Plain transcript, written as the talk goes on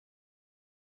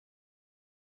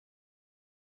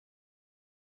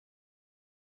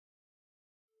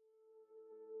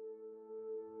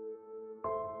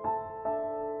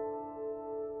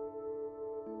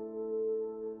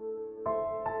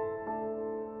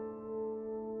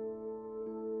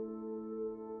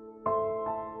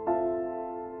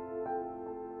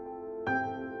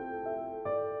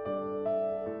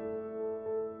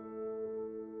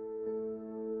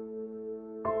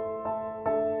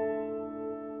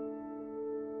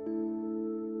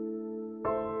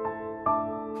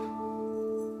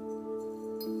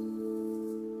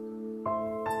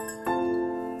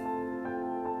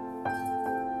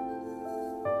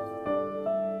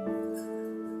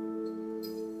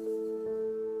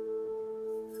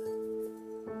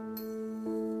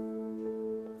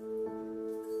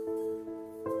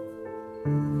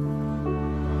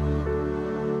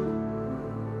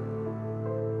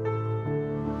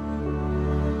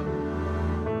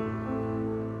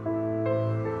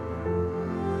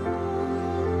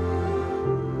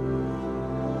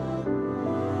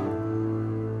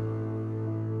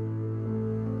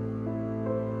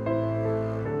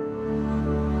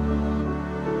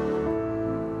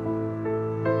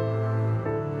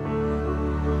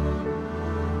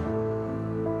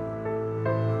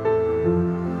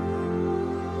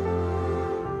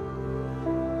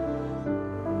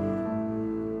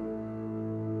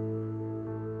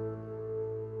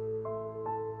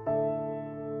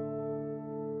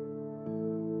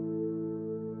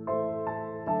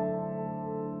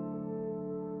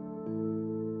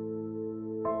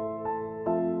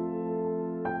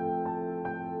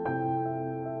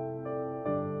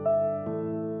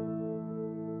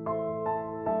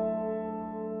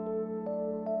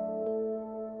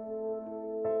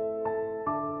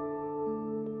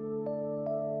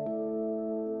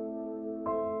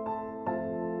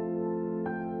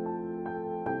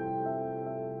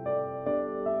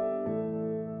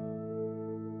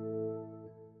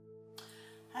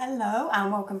Hello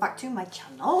and welcome back to my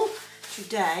channel.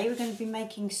 Today we're going to be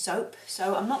making soap.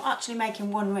 So I'm not actually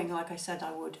making one ring like I said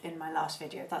I would in my last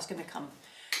video. That's going to come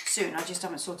soon. I just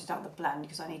haven't sorted out the blend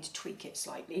because I need to tweak it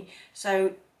slightly.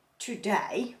 So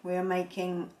today we're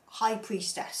making High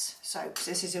Priestess soaps.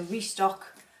 This is a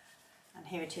restock and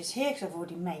here it is here because I've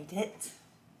already made it.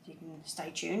 You can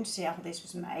stay tuned to see how this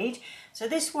was made. So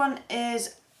this one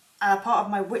is part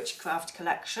of my Witchcraft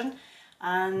collection,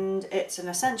 and it's an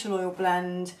essential oil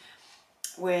blend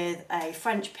with a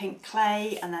French pink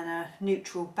clay and then a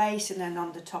neutral base, and then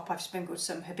on the top I've sprinkled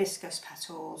some hibiscus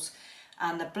petals.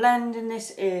 And the blend in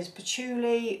this is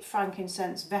patchouli,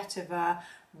 frankincense, vetiver,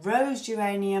 rose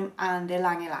geranium and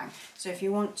ylang ylang. So if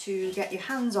you want to get your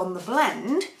hands on the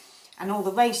blend and all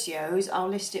the ratios, I'll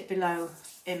list it below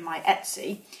in my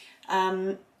Etsy,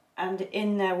 and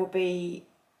in there will be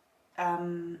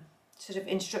sort of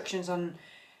instructions on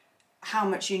how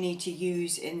much you need to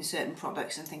use in certain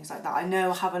products and things like that. I know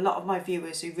I have a lot of my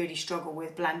viewers who really struggle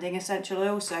with blending essential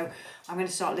oil, so I'm going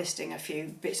to start listing a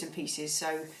few bits and pieces,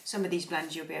 so some of these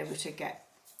blends you'll be able to get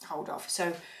hold of.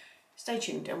 So stay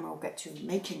tuned and we'll get to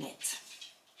making it.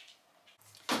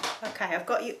 Okay, I've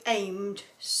got you aimed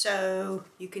so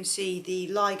you can see the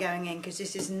lye going in, because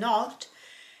this is not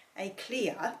a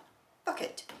clear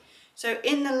bucket. So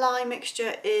in the lye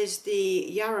mixture is the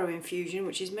yarrow infusion,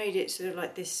 which has made it sort of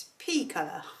like this pea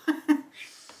colour. I'm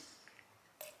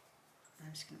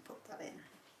just going to put that in.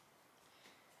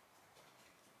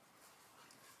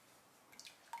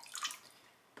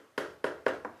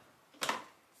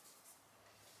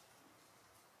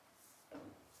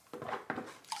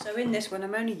 So in this one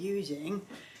I'm only using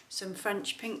some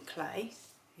French pink clay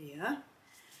here,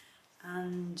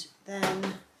 and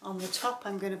then on the top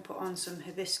I'm going to put on some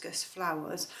hibiscus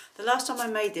flowers. The last time I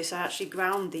made this I actually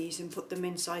ground these and put them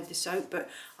inside the soap, but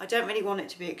I don't really want it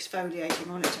to be exfoliating.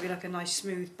 I want it to be like a nice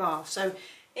smooth bath. So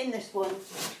in this one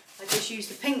I just use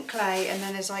the pink clay, and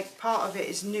then as like part of it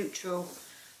is neutral,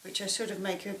 which I sort of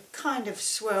make a kind of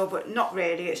swirl, but not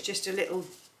really, it's just a little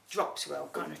drop swirl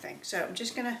kind of thing. So I'm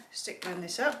just going to stick blend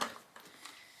this up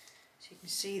so you can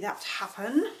see that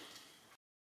happen.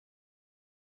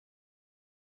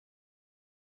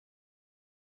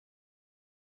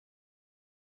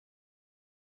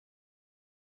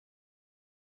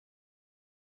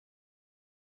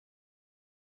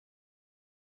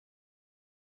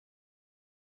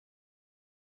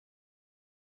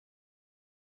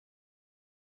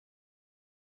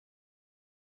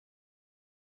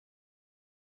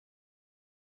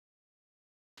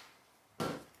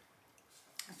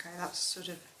 Okay, that's sort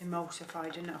of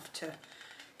emulsified enough to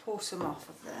pour some off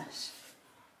of this.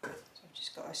 So I've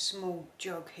just got a small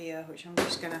jug here which I'm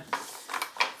just going to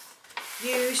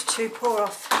use to pour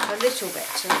off a little bit.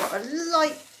 So I've got a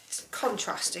light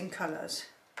contrast in colours.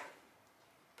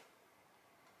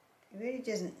 It really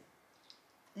doesn't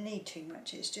need too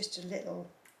much, it's just a little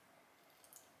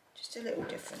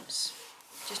difference,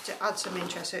 just to add some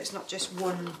interest so it's not just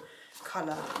one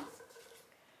colour.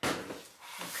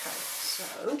 Okay,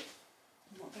 so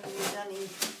I'm not going to use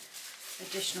any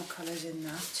additional colours in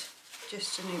that,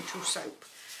 just a neutral soap.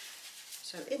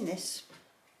 So in this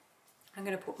I'm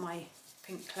going to put my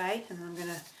pink clay and I'm going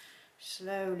to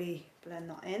slowly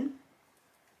blend that in.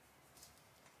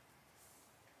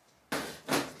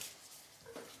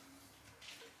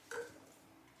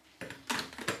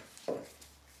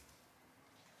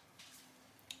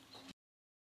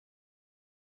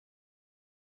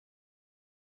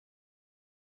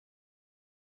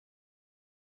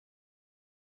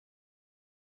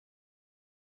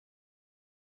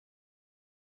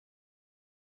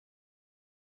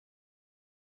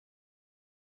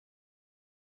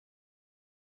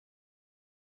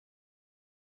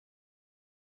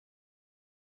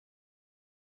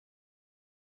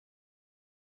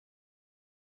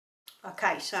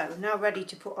 Okay, so we're now ready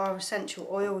to put our essential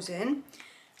oils in.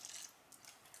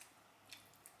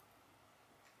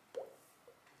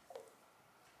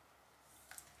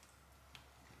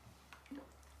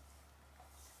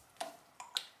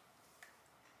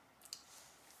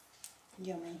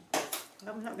 Yummy.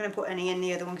 I'm not going to put any in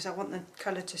the other one because I want the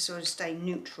colour to sort of stay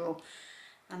neutral,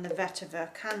 and the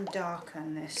vetiver can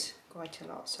darken this quite a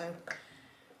lot, so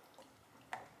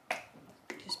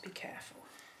just be careful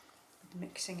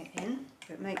mixing it in,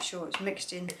 but make sure it's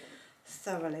mixed in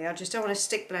thoroughly. I just don't want to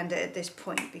stick blend it at this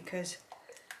point because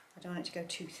I don't want it to go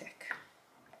too thick.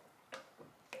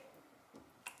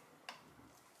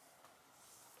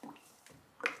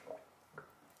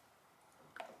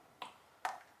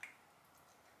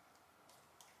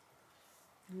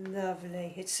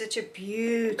 Lovely. It's such a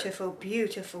beautiful,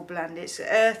 beautiful blend. It's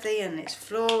earthy and it's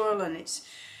floral and it's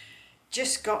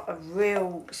just got a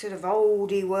real sort of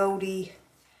oldie worldy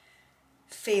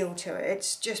feel to it.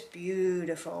 It's just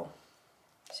beautiful.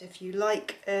 So if you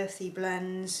like earthy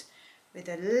blends with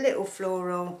a little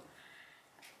floral,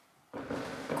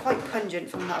 quite pungent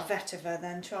from that vetiver,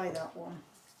 then try that one.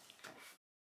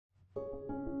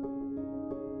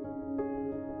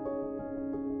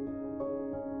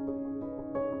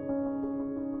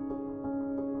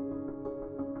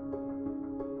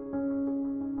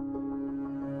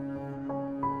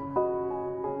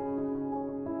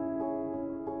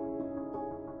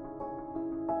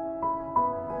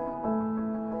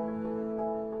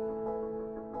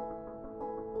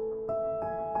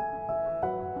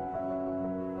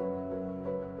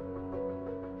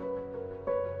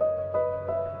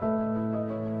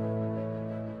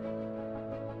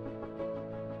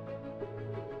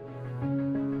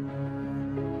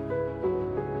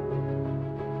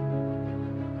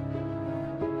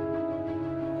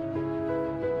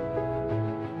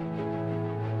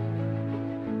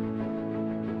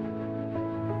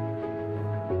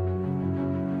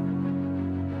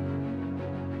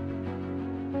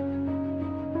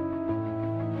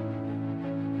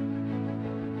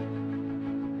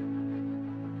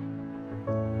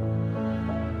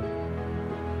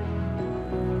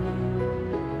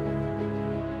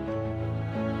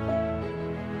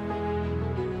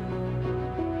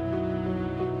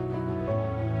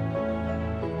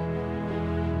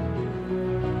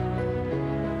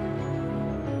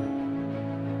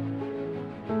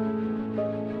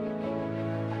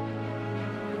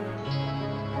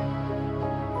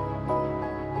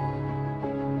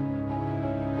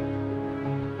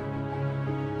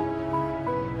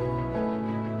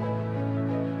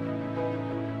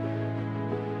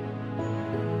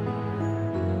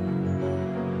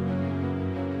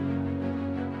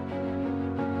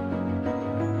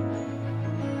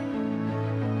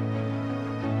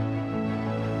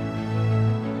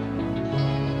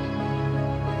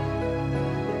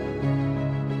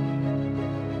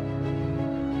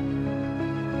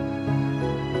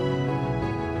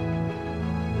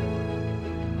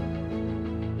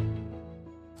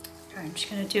 I'm just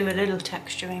going to do a little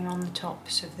texturing on the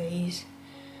tops of these.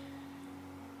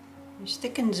 It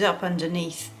thickens up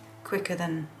underneath quicker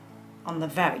than on the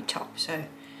very top, so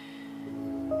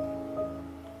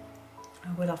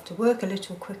I will have to work a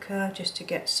little quicker just to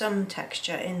get some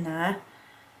texture in there.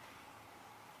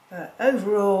 But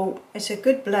overall, it's a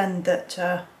good blend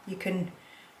that you can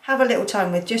have a little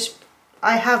time with.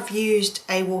 I have used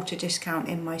a water discount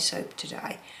in my soap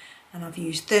today, and I've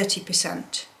used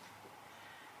 30%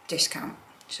 discount.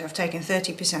 So I've taken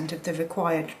 30% of the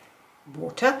required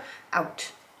water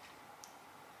out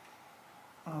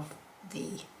of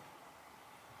the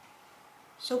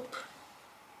soap.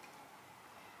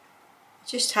 It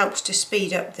just helps to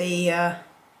speed up the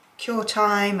cure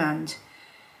time and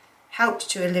helps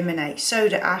to eliminate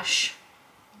soda ash.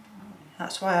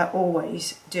 That's why I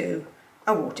always do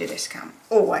a water discount,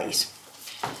 always.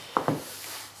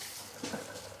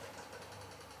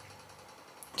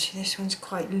 So this one's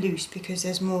quite loose because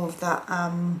there's more of that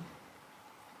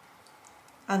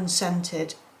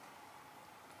unscented,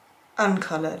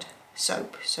 uncoloured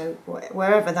soap. So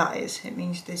wherever that is, it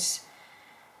means this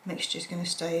mixture is going to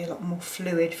stay a lot more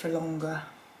fluid for longer.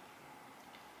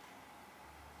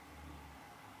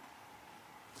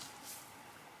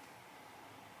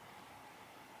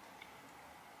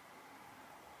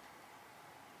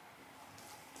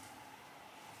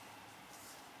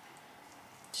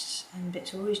 And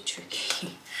it's always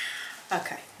tricky.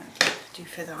 Okay, that'll do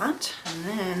for that. And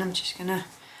then I'm just going to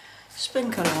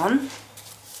sprinkle on a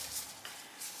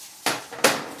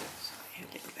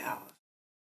little bit out.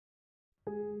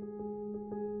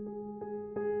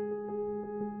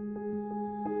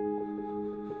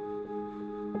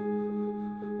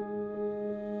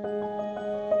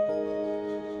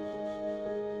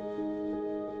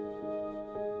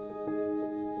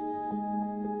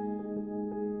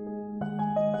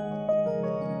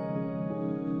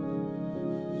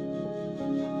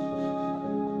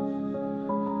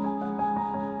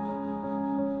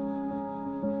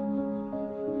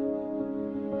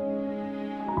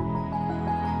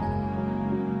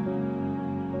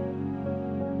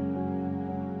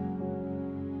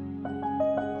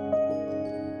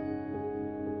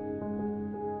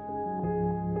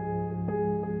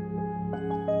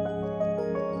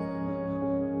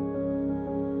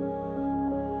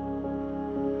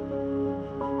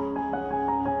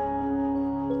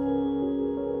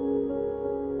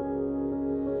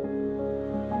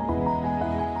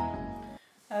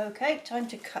 Okay, time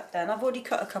to cut then. I've already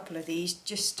cut a couple of these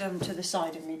just to the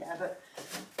side of me there, but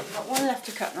I've got one left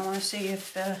to cut and I want to see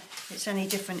if it's any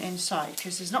different inside,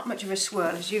 because there's not much of a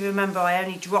swirl. As you remember, I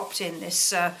only dropped in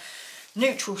this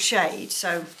neutral shade,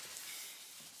 so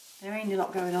there ain't a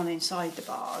lot going on inside the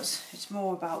bars. It's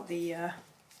more about the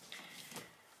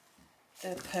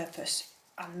purpose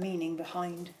and meaning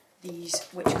behind these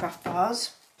Witchcraft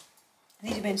bars. And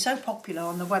these have been so popular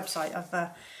on the website,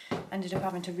 I've ended up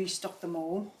having to restock them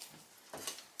all.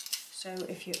 So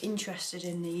if you're interested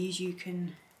in these, you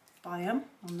can buy them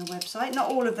on the website.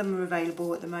 Not all of them are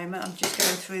available at the moment. I'm just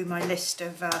going through my list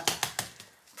of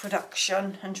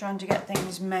production and trying to get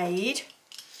things made.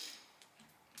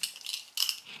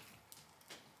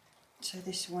 So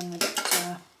this one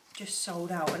just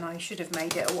sold out, and I should have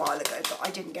made it a while ago, but I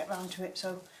didn't get round to it,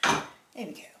 so here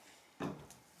we go.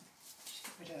 Just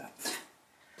get rid of that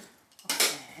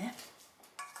off there.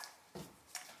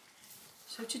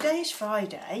 So today's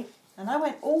Friday, and I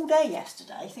went all day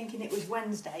yesterday thinking it was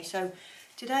Wednesday, so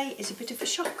today is a bit of a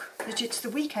shock that it's the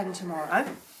weekend tomorrow.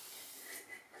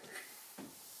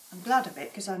 I'm glad of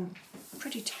it because I'm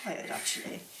pretty tired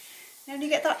actually. You know, you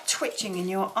get that twitching in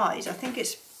your eyes. I think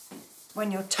it's when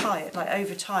you're tired, like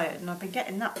overtired, and I've been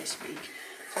getting that this week.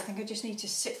 So I think I just need to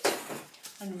sit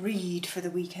and read for the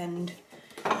weekend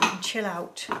and chill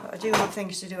out. But I do have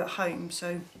things to do at home,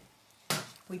 so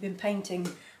we've been painting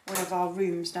one of our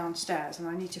rooms downstairs and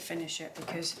I need to finish it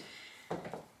because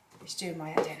it's doing my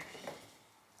head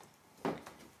in.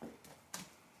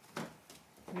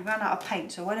 We ran out of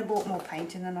paint, so I went and bought more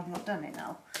paint and then I've not done it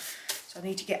now. So I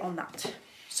need to get on that.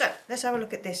 So let's have a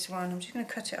look at this one. I'm just going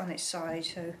to cut it on its side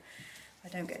so I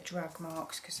don't get drag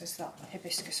marks because there's that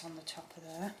hibiscus on the top of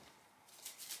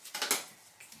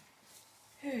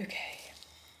there. Okay.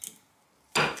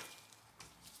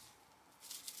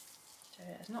 So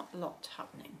there's not a lot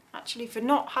happening. Actually, for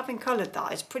not having coloured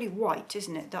that, it's pretty white,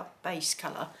 isn't it? That base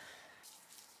colour.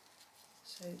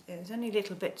 So there's only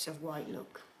little bits of white,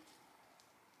 look.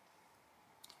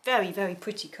 Very, very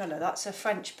pretty colour. That's a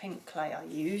French pink clay I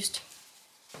used.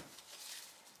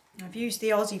 I've used the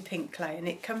Aussie pink clay and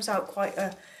it comes out quite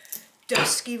a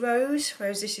dusky rose,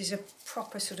 whereas this is a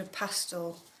proper sort of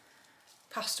pastel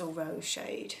rose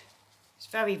shade. It's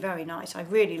very, very nice. I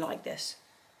really like this.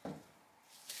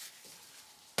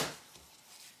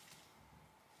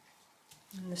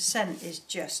 And the scent is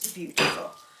just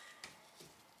beautiful.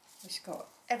 It's got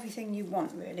everything you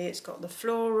want really. It's got the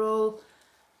floral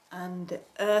and the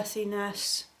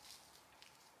earthiness.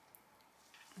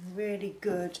 Really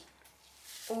good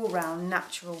all-round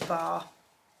natural bar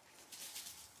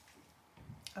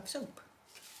of soap.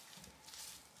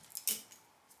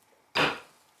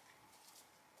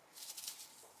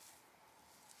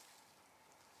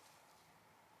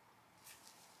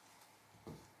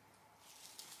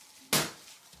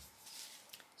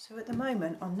 So at the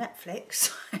moment on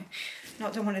Netflix,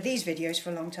 not done one of these videos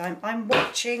for a long time, I'm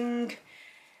watching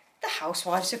The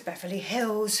Housewives of Beverly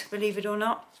Hills, believe it or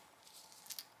not.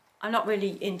 I'm not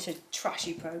really into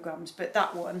trashy programmes, but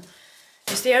that one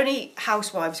is the only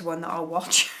Housewives one that I'll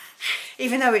watch,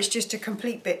 even though it's just a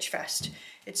complete bitch fest.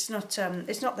 It's not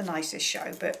the nicest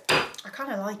show, but I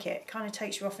kind of like it. It kind of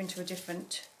takes you off into a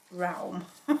different realm.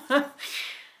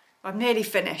 I'm nearly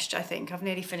finished, I think. I've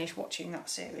nearly finished watching that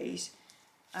series.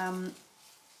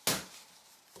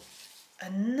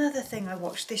 Another thing I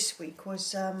watched this week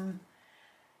was a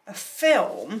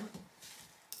film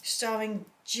starring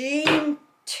Jean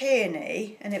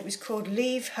Tierney, and it was called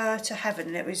Leave Her to Heaven,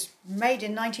 and it was made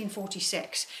in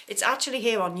 1946. It's actually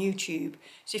here on YouTube,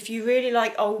 so if you really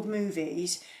like old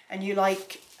movies and you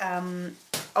like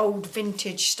old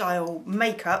vintage style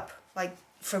makeup, like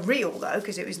for real though,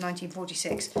 because it was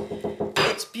 1946,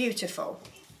 it's beautiful.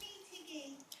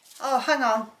 Oh, hang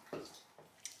on.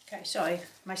 Okay, sorry,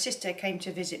 my sister came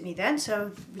to visit me then,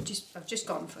 so I've just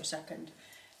gone for a second.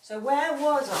 So where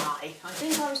was I? I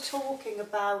think I was talking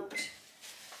about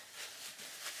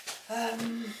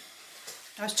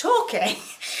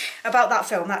about that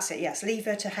film, that's it, yes, Leave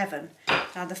Her to Heaven.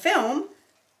 Now the film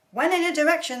went in a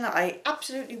direction that I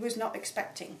absolutely was not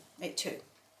expecting it to. It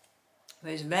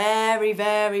was very,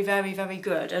 very, very, very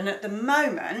good. And at the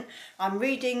moment, I'm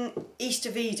reading East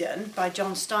of Eden by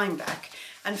John Steinbeck.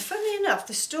 And funnily enough,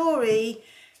 the story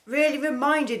really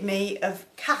reminded me of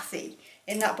Kathy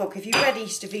in that book. If you read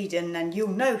East of Eden, then you'll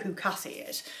know who Kathy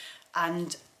is.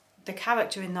 And the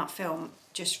character in that film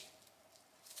just,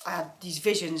 I had these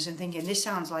visions and thinking, this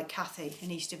sounds like Kathy in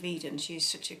East of Eden. She is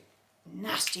such a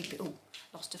nasty, oh,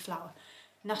 lost a flower,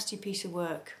 nasty piece of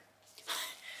work.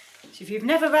 So if you've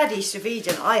never read East of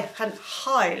Eden, I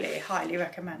highly, highly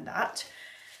recommend that.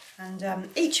 And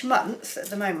each month at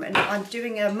the moment, I'm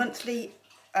doing a monthly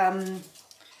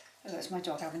Oh, that's my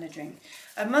dog having a drink.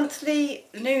 A monthly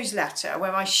newsletter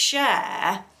where I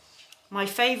share my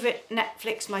favourite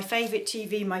Netflix, my favourite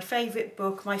TV, my favourite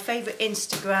book, my favourite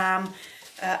Instagram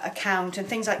account and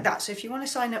things like that. So if you want to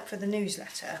sign up for the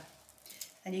newsletter,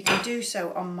 then you can do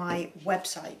so on my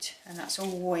website, and that's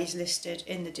always listed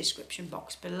in the description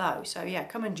box below. So yeah,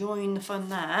 come and join the fun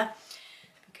there,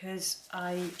 because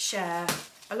I share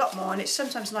a lot more, and it's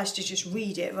sometimes nice to just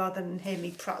read it rather than hear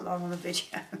me prattle on a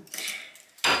video.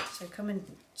 So come and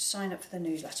sign up for the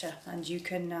newsletter, and you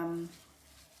can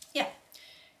yeah,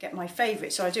 get my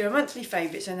favourites. So I do a monthly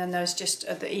favourites, and then there's just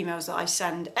the emails that I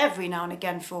send every now and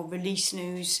again for release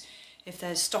news, if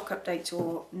there's stock updates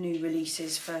or new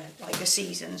releases for like the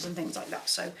seasons and things like that.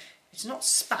 So it's not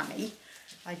spammy.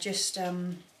 I just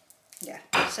yeah,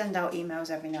 send out emails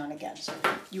every now and again, so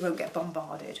you won't get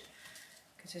bombarded,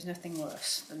 because there's nothing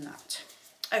worse than that.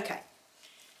 Okay,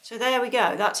 so there we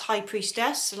go. That's High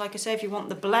Priestess. So like I say, if you want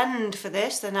the blend for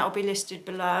this, then that'll be listed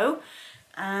below.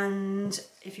 And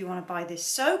if you want to buy this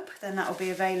soap, then that will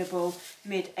be available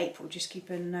mid-April. Just keep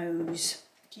your nose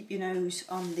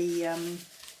on the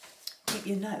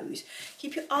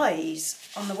keep your eyes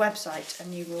on the website,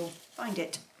 and you will find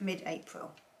it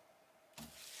mid-April.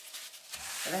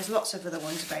 But there's lots of other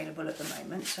ones available at the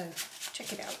moment, so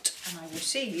check it out, and I will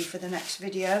see you for the next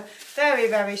video very,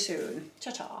 very soon.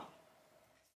 Ta-ta.